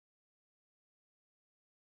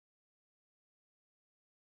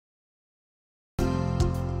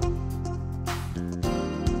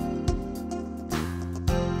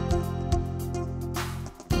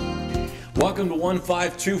Welcome to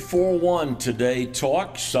 15241 Today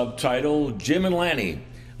Talk, subtitle Jim and Lanny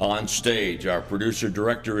on stage. Our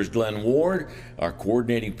producer-director is Glenn Ward, our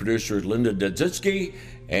coordinating producer is Linda Dedzitsky,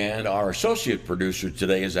 and our associate producer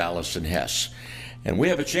today is Allison Hess. And we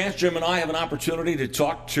have a chance, Jim and I have an opportunity to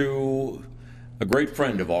talk to a great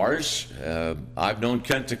friend of ours. I've known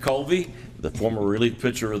Kent Tekulve, the former relief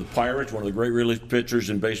pitcher of the Pirates, one of the great relief pitchers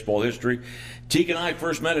in baseball history. Teak and I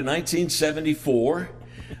first met in 1974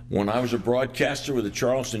 when I was a broadcaster with the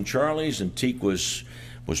Charleston Charlies, and Teak was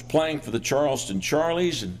playing for the Charleston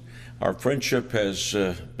Charlies, and our friendship has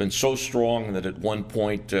been so strong that at one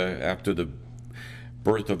point after the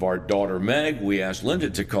birth of our daughter Meg, we asked Linda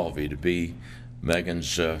Tekulve to be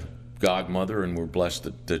Megan's godmother, and we're blessed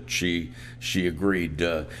that she agreed.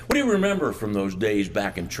 What do you remember from those days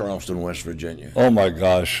back in Charleston, West Virginia? Oh my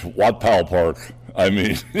gosh, Watt Powell Park. I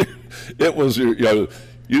mean, it was,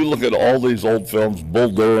 you look at all these old films, Bull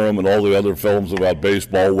Durham and all the other films about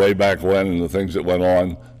baseball way back when and the things that went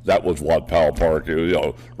on. That was Watt Powell Park.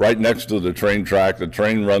 Right next to the train track. The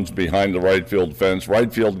train runs behind the right field fence.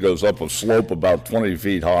 Right field goes up a slope about 20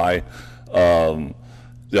 feet high.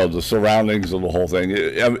 The surroundings of the whole thing.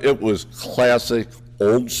 It was classic,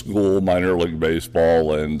 old school minor league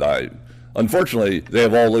baseball, and unfortunately, they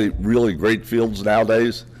have all the really great fields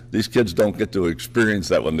nowadays. These kids don't get to experience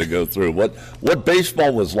that when they go through. What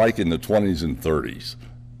baseball was like in the 20s and 30s.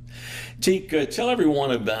 Teak, tell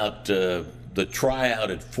everyone about the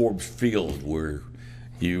tryout at Forbes Field where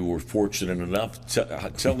you were fortunate enough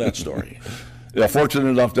to tell that story. Yeah, fortunate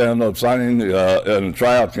enough to end up signing in a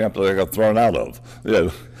tryout camp that I got thrown out of. Yeah,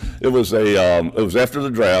 it was after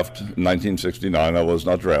the draft in 1969. I was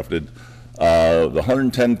not drafted. The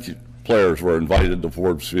 110 players were invited to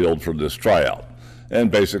Forbes Field for this tryout. And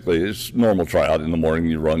basically, it's normal tryout. In the morning,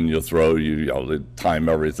 you run, you throw, they time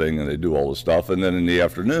everything, and they do all the stuff. And then in the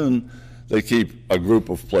afternoon, they keep a group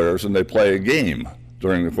of players, and they play a game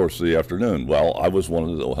during the course of the afternoon. Well, I was one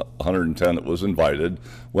of the 110 that was invited,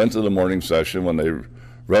 went to the morning session. When they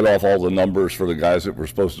read off all the numbers for the guys that were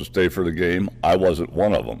supposed to stay for the game, I wasn't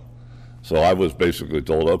one of them. So I was basically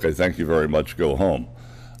told, okay, thank you very much, go home.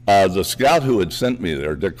 The scout who had sent me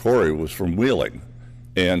there, Dick Corey, was from Wheeling,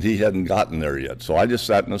 and he hadn't gotten there yet. So I just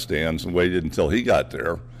sat in the stands and waited until he got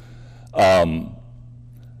there. When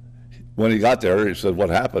he got there, he said, what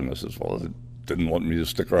happened? I said, well, they didn't want me to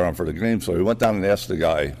stick around for the game. So he went down and asked the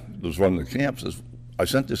guy that was running the camp, says, I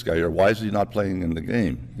sent this guy here, why is he not playing in the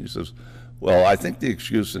game? He says, well, I think the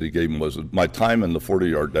excuse that he gave him was that my time in the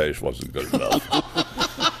 40-yard dash wasn't good enough.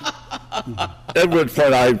 At which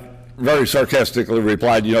point I very sarcastically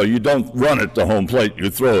replied, you don't run it to home plate, you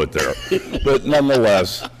throw it there. But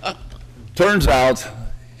nonetheless, turns out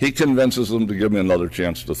he convinces them to give me another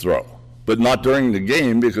chance to throw. But not during the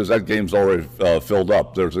game, because that game's already filled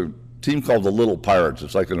up. There's a team called the Little Pirates.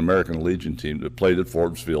 It's like an American Legion team that played at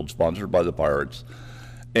Forbes Field, sponsored by the Pirates.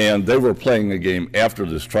 And they were playing a game after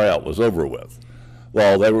this tryout was over with.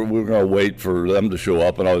 Well, we were going to wait for them to show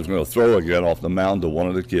up, and I was going to throw again off the mound to one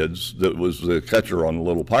of the kids that was the catcher on the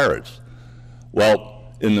Little Pirates.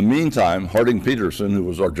 Well, in the meantime, Harding Peterson, who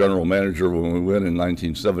was our general manager when we went in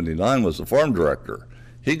 1979, was the farm director.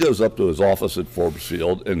 He goes up to his office at Forbes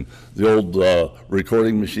Field, and the old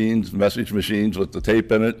recording machines, message machines with the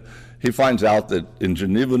tape in it, he finds out that in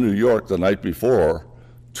Geneva, New York, the night before,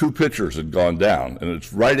 2 pitchers had gone down, and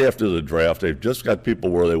it's right after the draft. They've just got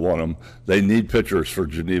people where they want them. They need pitchers for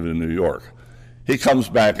Geneva, New York. He comes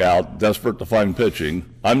back out, desperate to find pitching.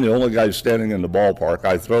 I'm the only guy standing in the ballpark.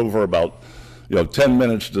 I throw for about 10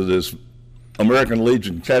 minutes to this American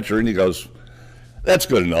Legion catcher, and he goes, that's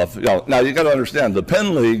good enough. Now you got to understand, the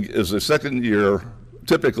Penn League is the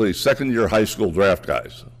typically second-year high school draft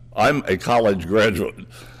guys. I'm a college graduate,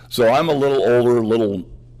 so I'm a little older,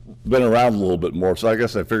 been around a little bit more, so I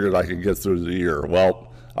guess I figured I could get through the year.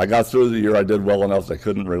 Well, I got through the year, I did well enough, they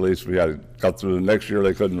couldn't release me. I got through the next year,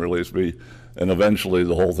 they couldn't release me, and eventually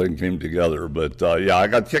the whole thing came together. But yeah, I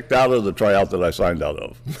got kicked out of the tryout that I signed out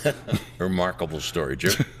of. Remarkable story,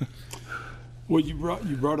 Jim. Well, you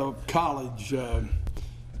brought up college.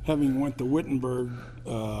 Having went to Wittenberg,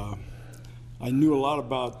 I knew a lot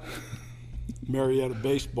about Marietta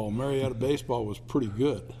baseball. Marietta baseball was pretty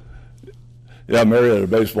good. Yeah, Marietta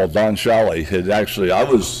baseball. Don Shalley had actually, I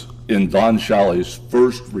was in Don Shalley's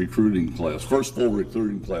first full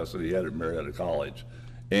recruiting class that he had at Marietta College.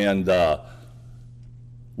 And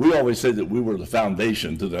we always said that we were the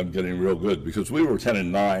foundation to them getting real good, because we were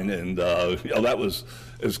 10-9, and that was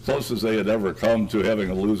as close as they had ever come to having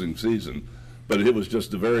a losing season. But it was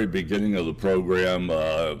just the very beginning of the program.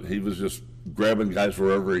 He was just grabbing guys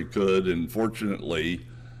wherever he could, and fortunately,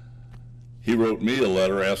 he wrote me a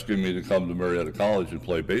letter asking me to come to Marietta College and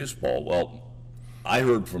play baseball. Well, I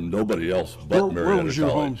heard from nobody else but Marietta College. Where was your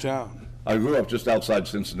hometown? I grew up just outside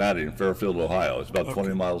Cincinnati in Fairfield, Ohio. It's about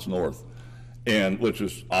 20 miles north, and which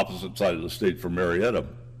is opposite side of the state from Marietta.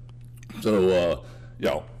 So, you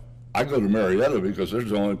know, I go to Marietta because there's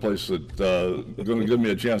the only place that's going to give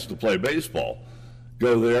me a chance to play baseball.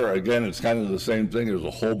 Go there, again, it's kind of the same thing. There's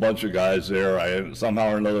a whole bunch of guys there. I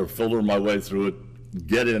somehow or another filter my way through it,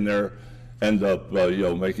 get in there, end up, you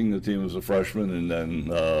know, making the team as a freshman, and then,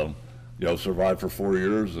 you know, survived for 4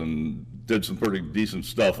 years and did some pretty decent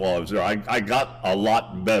stuff while I was there. I got a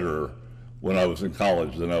lot better when I was in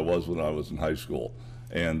college than I was when I was in high school.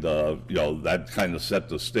 And, you know, that kind of set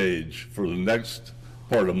the stage for the next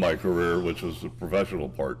part of my career, which was the professional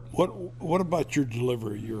part. What about your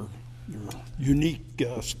delivery, your unique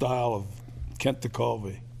style of Kent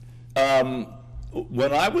Tekulve?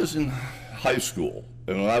 When I was in high school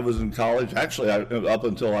and when I was in college, actually up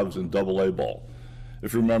until I was in AA ball,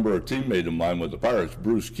 if you remember, a teammate of mine with the Pirates,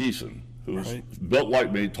 Bruce Keeson, who was built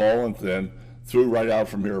like me, tall and thin, threw right out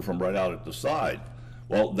from here, from right out at the side.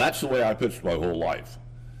 Well, that's the way I pitched my whole life.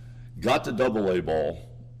 Got to AA ball,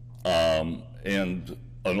 and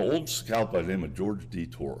an old scout by the name of George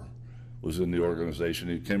Detour was in the organization.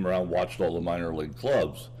 He came around, watched all the minor league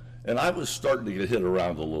clubs, and I was starting to get hit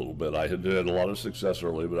around a little bit. I had had a lot of success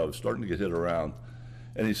early, but I was starting to get hit around.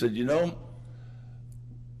 And he said, you know,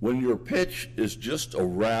 when your pitch is just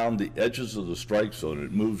around the edges of the strike zone,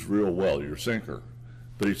 it moves real well, your sinker.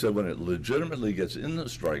 But he said when it legitimately gets in the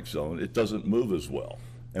strike zone, it doesn't move as well.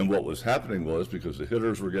 And what was happening was, because the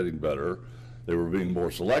hitters were getting better, they were being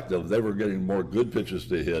more selective, they were getting more good pitches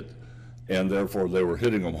to hit, and therefore they were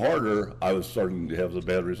hitting them harder. I was starting to have the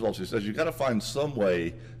bad results. He says, you got to find some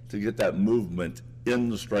way to get that movement in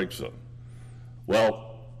the strike zone.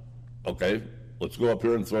 Well, okay, let's go up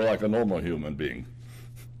here and throw like a normal human being.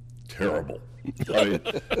 Terrible. I mean,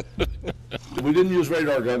 we didn't use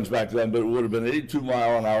radar guns back then, but it would have been 82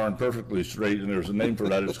 mile an hour and perfectly straight, and there's a name for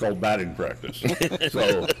that. It's called batting practice.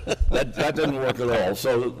 So that didn't work at all.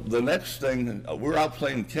 So the next thing, we're out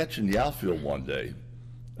playing catch in the outfield one day,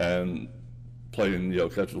 and playing, you know,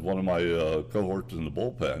 catch with one of my cohorts in the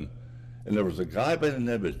bullpen, and there was a guy by the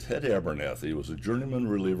name of Ted Abernathy. He was a journeyman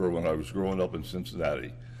reliever when I was growing up in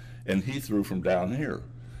Cincinnati, and he threw from down here.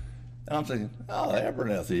 And I'm thinking, oh,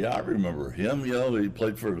 Abernathy, I remember him. You know, he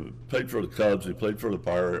played for the Cubs, he played for the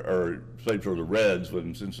played for the Reds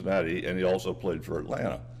in Cincinnati, and he also played for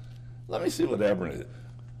Atlanta. Let me see what Abernathy.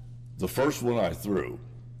 The first one I threw,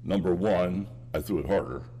 number one, I threw it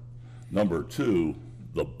harder. Number two,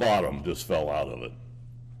 the bottom just fell out of it.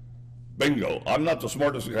 Bingo! I'm not the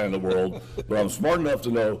smartest guy in the world, but I'm smart enough to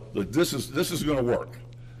know that this is going to work.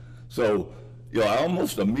 So, you know, I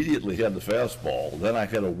almost immediately had the fastball. Then I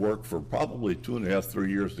had to work for probably 2.5, 3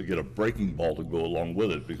 years to get a breaking ball to go along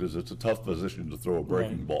with it, because it's a tough position to throw a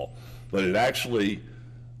breaking ball. But it actually,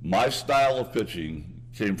 my style of pitching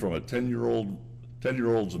came from a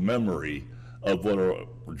 10-year-old's memory of what a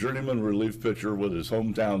journeyman relief pitcher with his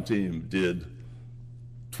hometown team did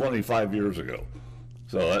 25 years ago.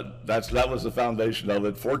 So that was the foundation of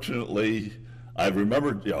it. Fortunately, I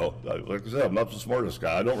remembered, you know, like I said, I'm not the smartest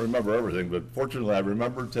guy. I don't remember everything, but fortunately I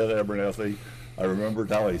remembered Ted Abernathy. I remembered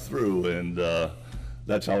how he threw, and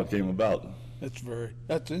that's how it came about.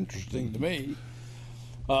 That's interesting to me.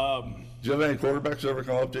 Do you have any quarterbacks ever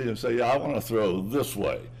come up to you and say, yeah, I want to throw this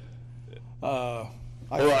way?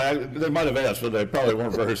 They might have asked, but they probably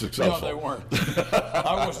weren't very successful. No, they weren't.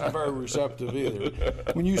 I wasn't very receptive either.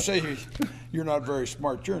 When you say you're not very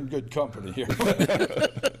smart, you're in good company here.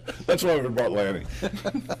 That's why we brought Lanny.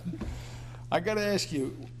 I got to ask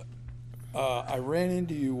you, I ran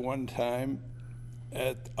into you one time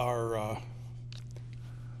at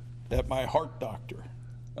at my heart doctor.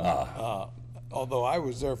 Although I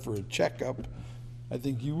was there for a checkup, I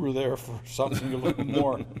think you were there for something a little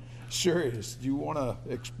more serious. Do you want to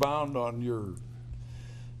expound on your?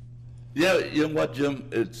 Yeah, you know what, Jim?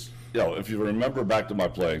 It's, you know, if you remember back to my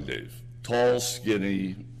playing days, tall,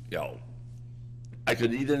 skinny, you know, I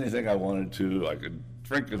could eat anything I wanted to. I could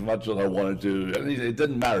drink as much as I wanted to. It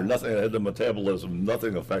didn't matter. Nothing. I had the metabolism.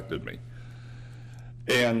 Nothing affected me.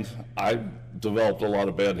 And I developed a lot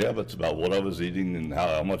of bad habits about what I was eating and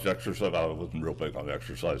how much exercise. I wasn't real big on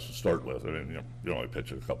exercise to start with. I mean, you only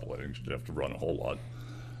pitch a couple innings. You have to run a whole lot.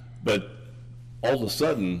 But all of a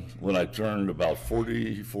sudden, when I turned about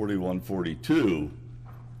 40, 41, 42,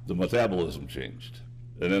 the metabolism changed.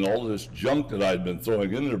 And then all this junk that I'd been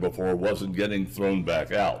throwing in there before wasn't getting thrown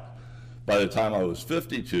back out. By the time I was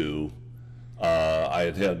 52,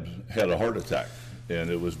 I had a heart attack. And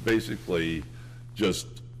it was basically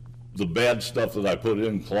just the bad stuff that I put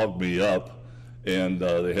in clogged me up, and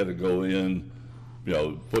they had to go in,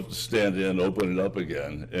 put the stent in, open it up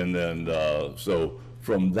again. And then, so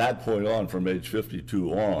from that point on, from age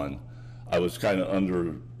 52 on, I was kind of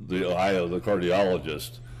under the eye of the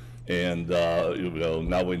cardiologist. And,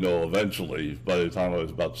 now we know eventually, by the time I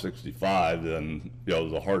was about 65, then,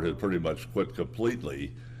 the heart had pretty much quit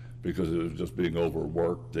completely because it was just being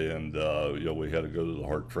overworked. And, we had to go to the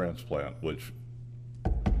heart transplant, which,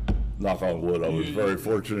 knock on wood, I was very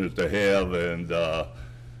fortunate to have. And,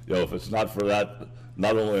 if it's not for that,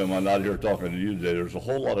 not only am I not here talking to you today, there's a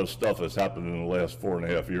whole lot of stuff that's happened in the last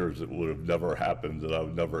 4.5 years that would have never happened, that I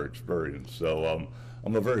would never experienced. So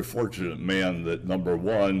I'm a very fortunate man that, number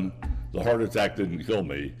one, the heart attack didn't kill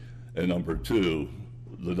me, and number two,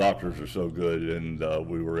 the doctors are so good, and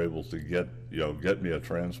we were able to get me a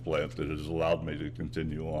transplant that has allowed me to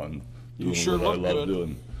continue on doing what I love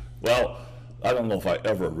doing. Well, I don't know if I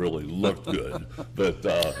ever really looked good, but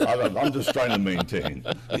I'm just trying to maintain.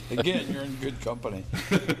 Again, you're in good company.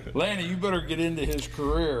 Lanny, you better get into his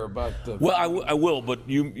career about the... Well, I will, but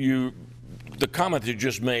the comment you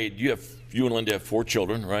just made, you and Linda have 4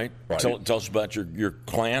 children, right? Right. Tell us about your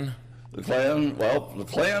clan. The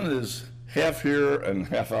clan is half here and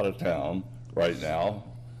half out of town right now.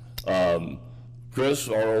 Chris,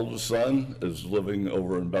 our oldest son, is living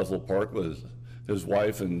over in Bethel Park with his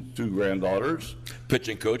wife and 2 granddaughters.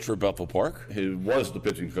 Pitching coach for Bethel Park. He was the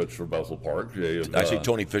pitching coach for Bethel Park. I see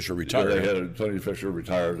Tony Fisher retired. They had Tony Fisher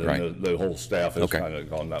retired, and right. the whole staff has kind of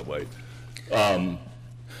gone that way.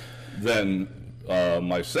 Then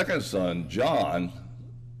my second son, John,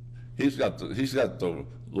 he's got the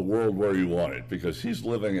world where you want it, because he's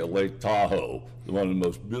living at Lake Tahoe, one of the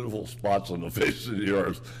most beautiful spots on the face of the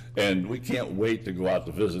earth, and we can't wait to go out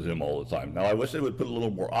to visit him all the time. Now, I wish they would put a little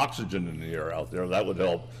more oxygen in the air out there. That would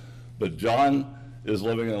help. But John is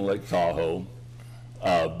living in Lake Tahoe.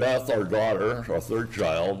 Beth, our daughter, our 3rd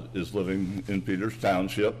child, is living in Peters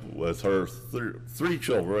Township with her 3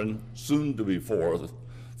 children, soon to be 4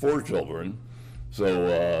 children.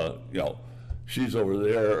 So, she's over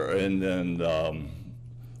there. And then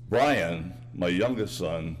Brian, my youngest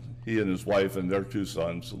son, he and his wife and their 2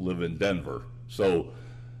 sons live in Denver. So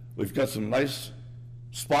we've got some nice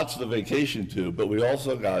spots to vacation to, but we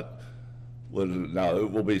also got, now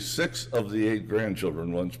it will be 6 of the 8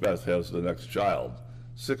 grandchildren once Beth has the next child.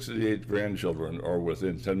 6 of the 8 grandchildren are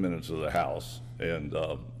within 10 minutes of the house, and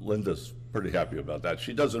Linda's pretty happy about that.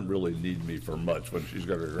 She doesn't really need me for much when she's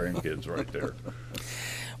got her grandkids right there.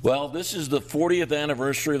 Well, this is the 40th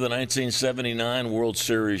anniversary of the 1979 World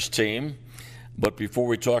Series team. But before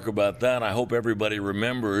we talk about that, I hope everybody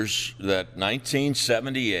remembers that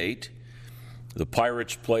 1978, the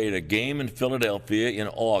Pirates played a game in Philadelphia in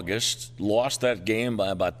August, lost that game by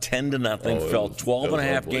about 10-0, fell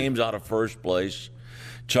 12.5 games out of first place.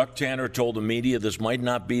 Chuck Tanner told the media this might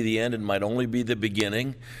not be the end, it might only be the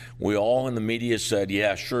beginning. We all in the media said,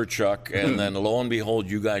 yeah, sure, Chuck. And then lo and behold,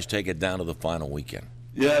 you guys take it down to the final weekend.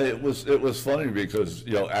 Yeah, it was funny because,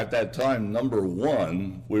 at that time, number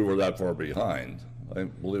 1, we were that far behind. I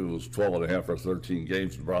believe it was 12.5 or 13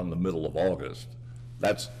 games around the middle of August.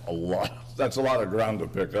 That's a lot. That's a lot of ground to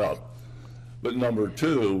pick up. But number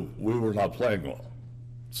 2, we were not playing well.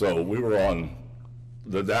 So we were on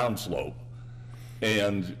the downslope.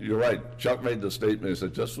 And you're right, Chuck made the statement, he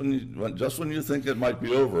said, just when you think it might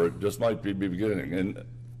be over, it just might be beginning. And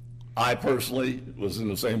I personally was in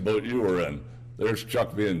the same boat you were in. There's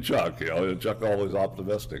Chuck being Chuck, Chuck always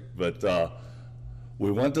optimistic. But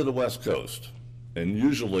we went to the West Coast, and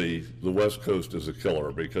usually the West Coast is a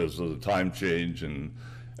killer because of the time change and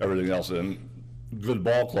everything else, and good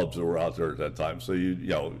ball clubs that were out there at that time. So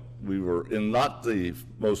we were in not the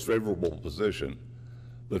most favorable position,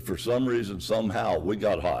 but for some reason, somehow, we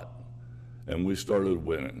got hot, and we started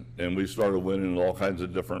winning, and we started winning in all kinds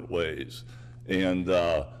of different ways. And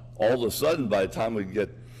all of a sudden, by the time we get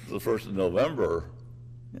the 1st of November,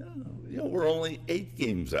 we're only 8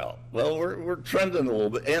 games out. Well, we're trending a little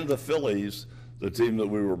bit. And the Phillies, the team that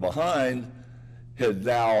we were behind, had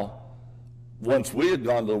now, once we had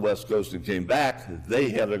gone to the West Coast and came back, they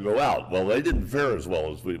had to go out. Well, they didn't fare as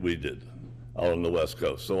well as we did out on the West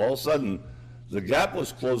Coast. So all of a sudden, the gap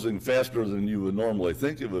was closing faster than you would normally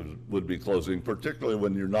think it would be closing, particularly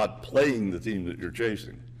when you're not playing the team that you're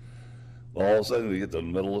chasing. Well, all of a sudden, we get to the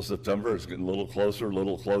middle of September, it's getting a little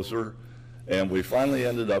closer, and we finally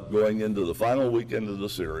ended up going into the final weekend of the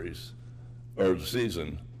series, or the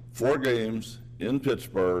season, 4 games in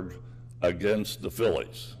Pittsburgh against the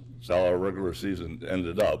Phillies. That's how our regular season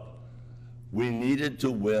ended up. We needed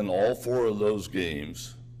to win all 4 of those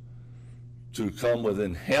games to come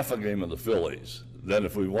within half a game of the Phillies. Then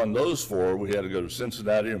if we won those 4, we had to go to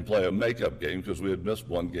Cincinnati and play a makeup game because we had missed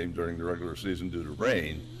one game during the regular season due to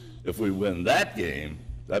rain. If we win that game,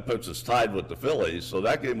 that puts us tied with the Phillies, so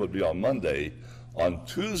that game would be on Monday. On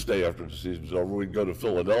Tuesday, after the season's over, we'd go to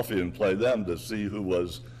Philadelphia and play them to see who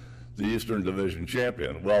was the Eastern Division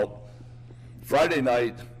champion. Well, Friday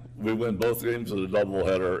night, we win both games of the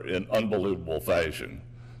doubleheader in unbelievable fashion.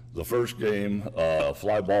 The first game, a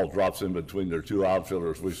fly ball drops in between their 2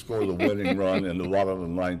 outfielders. We score the winning run in the bottom of the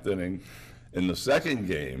 9th inning. In the second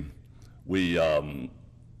game, we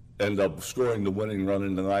end up scoring the winning run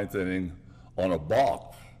in the 9th inning on a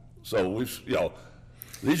balk. So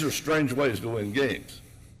these are strange ways to win games.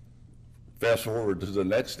 Fast forward to the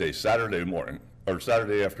next day, Saturday morning, or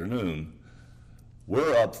Saturday afternoon,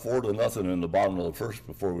 we're up 4-0 in the bottom of the first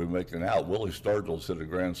before we make an out. Willie Stargell's hit a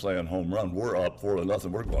grand slam home run. We're up 4-0.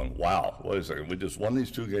 We're going, wow, wait a second. We just won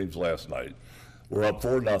these 2 games last night. We're up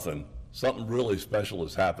 4-0. Something really special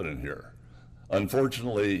is happening here.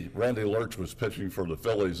 Unfortunately, Randy Lurch was pitching for the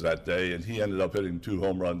Phillies that day, and he ended up hitting 2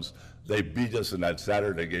 home runs. They beat us in that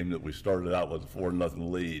Saturday game that we started out with a 4-0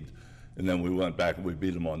 lead, and then we went back and we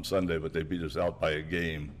beat them on Sunday, but they beat us out by a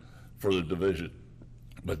game for the division.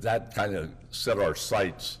 But that kind of set our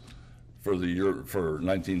sights for the year, for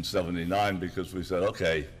 1979, because we said,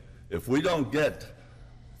 okay, if we don't get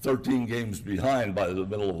 13 games behind by the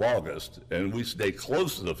middle of August and we stay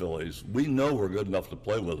close to the Phillies, we know we're good enough to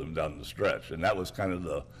play with them down the stretch. And that was kind of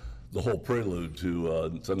the whole prelude to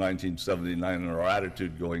 1979 and our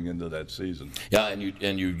attitude going into that season. Yeah, and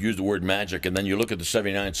you use the word magic, and then you look at the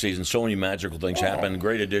 '79 season. So many magical things happen.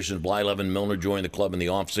 Great additions. Blyleven Milner joined the club in the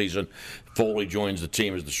offseason. Foley joins the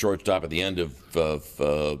team as the shortstop at the end of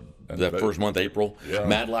that first month, April. Yeah.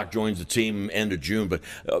 Madlock joins the team end of June. But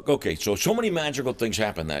okay, so many magical things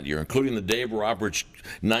happened that year, including the Dave Roberts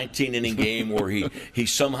 19-inning game where he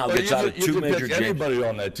somehow gets out of 2 major games. Anybody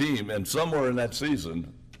on that team, and somewhere in that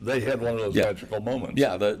season, they had one of those magical moments.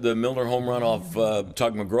 Yeah, the Milner home run off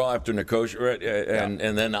Tug McGraw after Nicosia,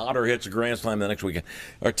 and then Otter hits a grand slam the next weekend.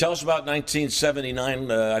 Tell us about 1979.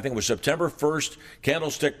 I think it was September 1st,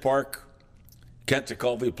 Candlestick Park. Kent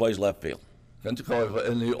Tekulve plays left field. Kent Tekulve,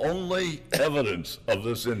 and the only evidence of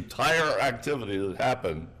this entire activity that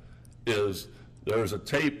happened is there's a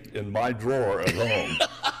tape in my drawer at home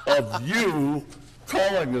of you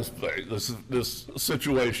calling this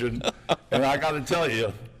situation, and I got to tell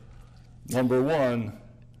you, number one,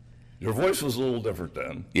 your voice was a little different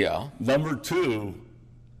then. Yeah. Number two,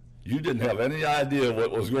 you didn't have any idea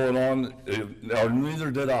what was going on, or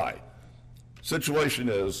neither did I. Situation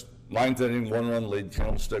is, 9th inning, 1-run lead,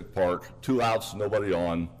 Candlestick Park, 2 outs, nobody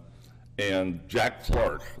on, and Jack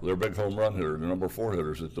Clark, their big home run hitter, the number 4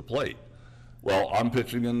 hitter's at the plate. Well, I'm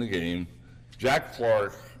pitching in the game. Jack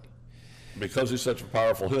Clark, because he's such a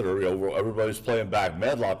powerful hitter, everybody's playing back.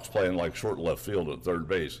 Madlock's playing like short left field at third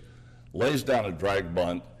base. Lays down a drag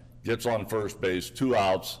bunt, gets on first base, 2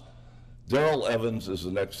 outs. Darrell Evans is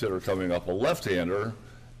the next hitter coming up, a left-hander,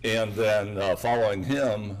 and then following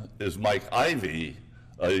him is Mike Ivey,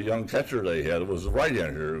 a young catcher they had. It was a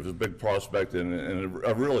right-hander. It was a big prospect and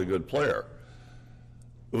a really good player.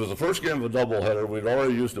 It was the first game of a doubleheader. We'd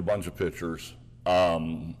already used a bunch of pitchers.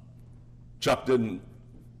 Chuck didn't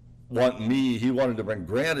want me. He wanted to bring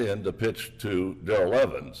Grant in to pitch to Darrell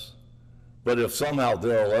Evans. But if somehow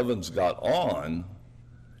Darrell Evans got on,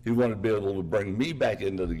 he wanted to be able to bring me back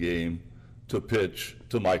into the game to pitch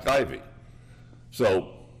to Mike Ivey.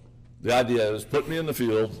 So the idea is put me in the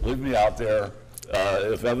field, leave me out there.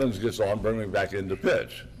 If Evans gets on, bring me back in to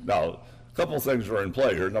pitch. Now, a couple of things are in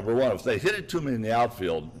play here. Number one, if they hit it to me in the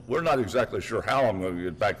outfield, we're not exactly sure how I'm going to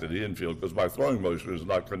get back to the infield because my throwing motion is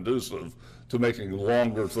not conducive to making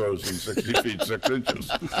longer throws than 60 feet 6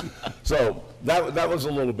 inches. So that was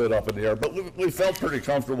a little bit up in the air, but we felt pretty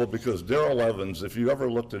comfortable because Darrell Evans, if you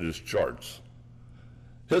ever looked at his charts,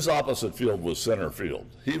 his opposite field was center field.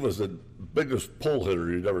 He was the biggest pull hitter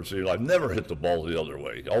you'd ever seen. I've never hit the ball the other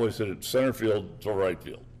way. He always hit it center field to right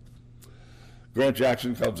field. Grant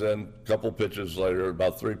Jackson comes in, a couple pitches later,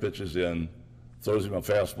 about 3 pitches in, throws him a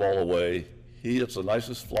fastball away. He hits the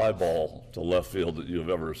nicest fly ball to left field that you've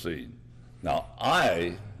ever seen. Now,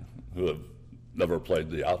 I, who have never played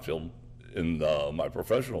the outfield in my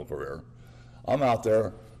professional career, I'm out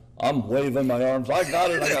there, I'm waving my arms. I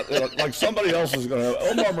got it. Like somebody else is going to.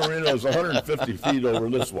 Omar Marino is 150 feet over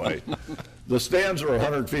this way. The stands are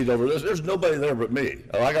 100 feet over this. There's nobody there but me.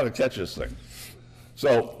 I got to catch this thing.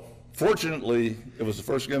 So, fortunately, it was the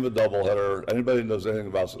first game of a doubleheader. Anybody who knows anything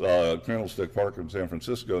about Candlestick Park in San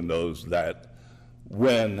Francisco knows that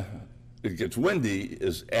when it gets windy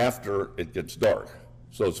is after it gets dark.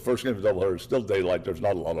 So it's the first game of a doubleheader. It's still daylight. There's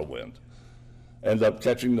not a lot of wind. end up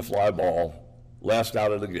catching the fly ball, last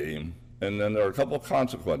out of the game, and then there are a couple of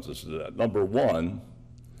consequences to that. Number one,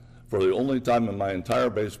 for the only time in my entire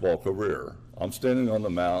baseball career, I'm standing on the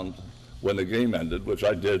mound when the game ended, which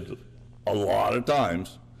I did a lot of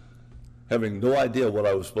times, having no idea what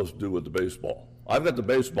I was supposed to do with the baseball. I've got the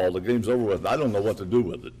baseball, the game's over with, I don't know what to do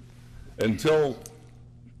with it. Until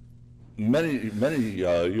many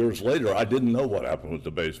years later, I didn't know what happened with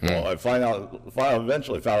the baseball. I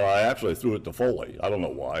eventually found out I actually threw it to Foley. I don't know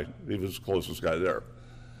why. He was the closest guy there.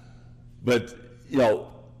 But, you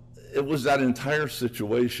know, it was that entire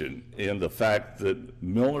situation and the fact that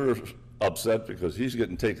Milner's upset because he's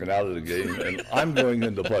getting taken out of the game and I'm going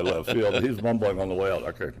in to play left field. And he's mumbling on the way out,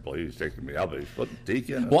 I can't believe he's taking me out. But he's putting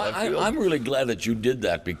Tiki in well, I'm really glad that you did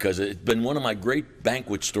that because it's been one of my great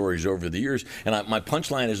banquet stories over the years. And my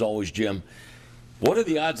punchline is always, Jim, what are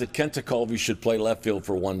the odds that Kent Tekulve should play left field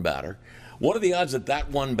for one batter? What are the odds that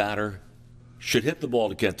that one batter should hit the ball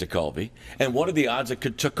to Kent Tekulve? And what are the odds that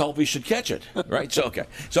Tekulve should catch it? Right? So, okay.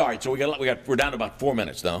 So, all right. So we're down to about 4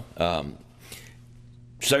 minutes now.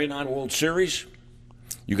 79 World Series,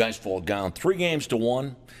 you guys fall down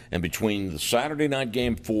 3-1, and between the Saturday night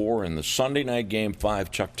Game 4 and the Sunday night Game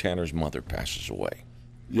 5, Chuck Tanner's mother passes away.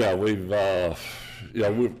 Yeah, we've got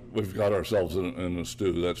ourselves in a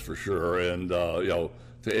stew, that's for sure. And you know,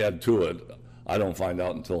 to add to it, I don't find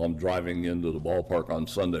out until I'm driving into the ballpark on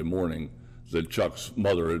Sunday morning that Chuck's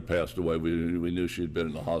mother had passed away. We knew she'd been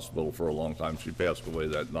in the hospital for a long time. She passed away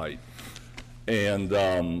that night,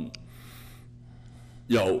 and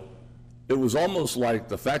you know, it was almost like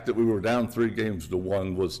the fact that we were down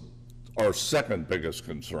 3-1 was our second biggest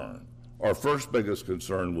concern. Our first biggest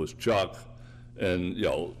concern was Chuck and, you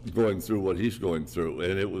know, going through what he's going through.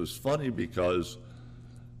 And it was funny because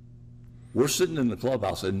we're sitting in the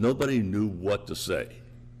clubhouse and nobody knew what to say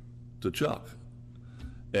to Chuck.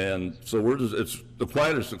 And so it's the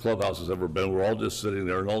quietest the clubhouse has ever been. We're all just sitting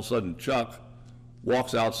there, and all of a sudden Chuck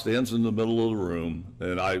walks out, stands in the middle of the room,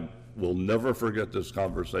 and I will never forget this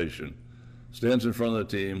conversation. Stands in front of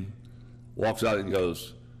the team, walks out and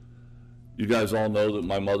goes, "You guys all know that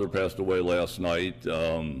my mother passed away last night.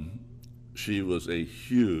 She was a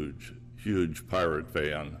huge, huge Pirate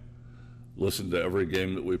fan. Listened to every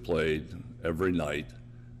game that we played, every night.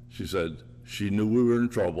 She said she knew we were in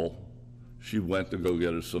trouble. She went to go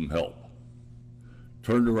get us some help.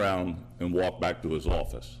 Turned around and walked back to his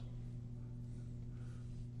office."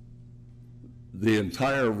 The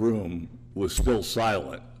entire room was still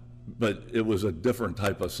silent, but it was a different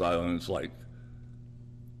type of silence, like,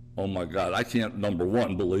 oh my God, I can't, number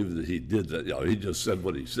one, believe that he did that. You know, he just said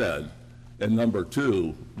what he said. And number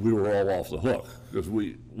two, we were all off the hook because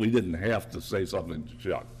we didn't have to say something to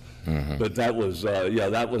Chuck. Mm-hmm. But that was,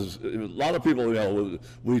 that was, a lot of people, you know,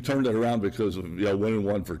 we turned it around because of, you know, winning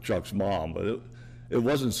one for Chuck's mom. But it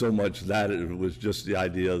wasn't so much that, it was just the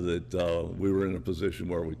idea that we were in a position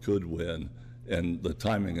where we could win. And the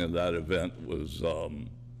timing of that event was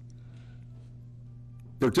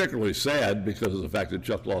particularly sad because of the fact that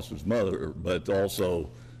Chuck lost his mother, but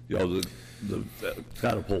also, you know, the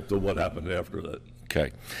catapult to what happened after that.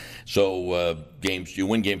 Okay. So you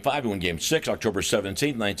win Game 5, you win Game 6, October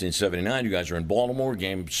 17th, 1979. You guys are in Baltimore.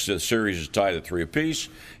 Series is tied at 3 apiece.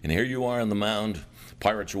 And here you are on the mound.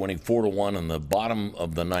 Pirates are winning 4-1 in the bottom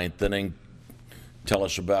of the 9th inning. Tell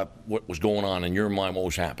us about what was going on in your mind, what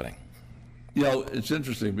was happening. You know, it's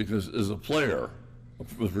interesting because as a player,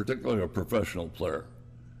 particularly a professional player,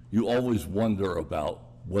 you always wonder about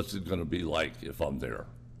what's it going to be like if I'm there.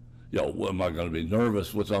 You know, am I going to be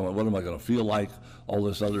nervous? What am I going to feel like? All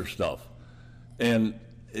this other stuff. And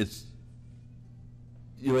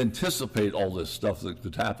you anticipate all this stuff that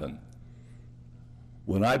could happen.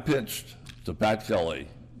 When I pitched to Pat Kelly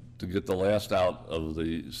to get the last out of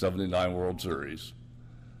the 79 World Series,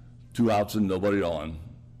 2 outs and nobody on,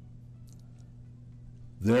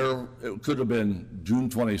 it could have been June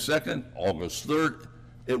 22nd, August 3rd.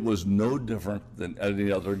 It was no different than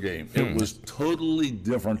any other game. It was totally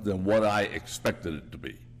different than what I expected it to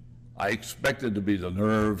be. I expected to be the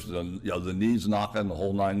nerves, the knees knocking, the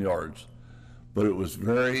whole 9 yards. But it was a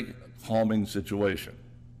very calming situation.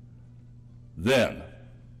 Then,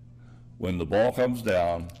 when the ball comes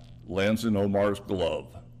down, lands in Omar's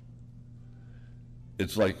glove,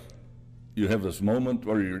 it's like you have this moment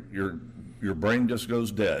where your brain just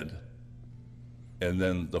goes dead. And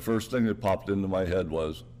then the first thing that popped into my head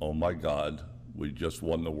was, oh my God, we just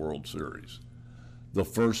won the World Series. The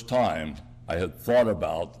first time I had thought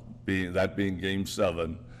about that being Game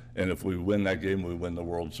 7, and if we win that game, we win the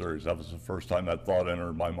World Series. That was the first time that thought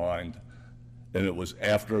entered my mind. And it was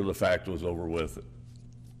after the fact was over with,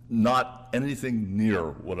 not anything near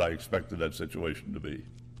what I expected that situation to be.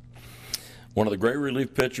 One of the great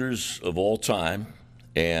relief pitchers of all time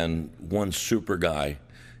and one super guy,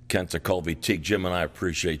 Kent Tekulve. Teak, Jim and I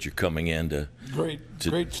appreciate you coming in to great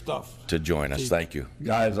stuff to join us. Thank you.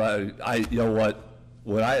 Guys, I you know what?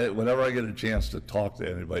 Whenever I get a chance to talk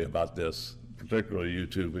to anybody about this, particularly you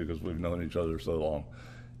two, because we've known each other so long,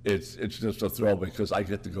 it's just a thrill because I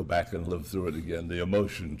get to go back and live through it again. The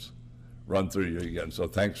emotions run through you again. So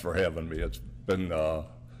thanks for having me. It's been a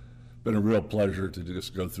real pleasure to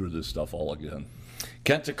just go through this stuff all again.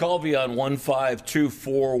 Kent Tekulve on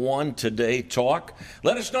 15241 Today Talk.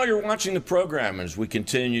 Let us know you're watching the program as we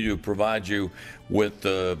continue to provide you with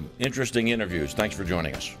interesting interviews. Thanks for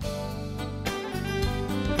joining us.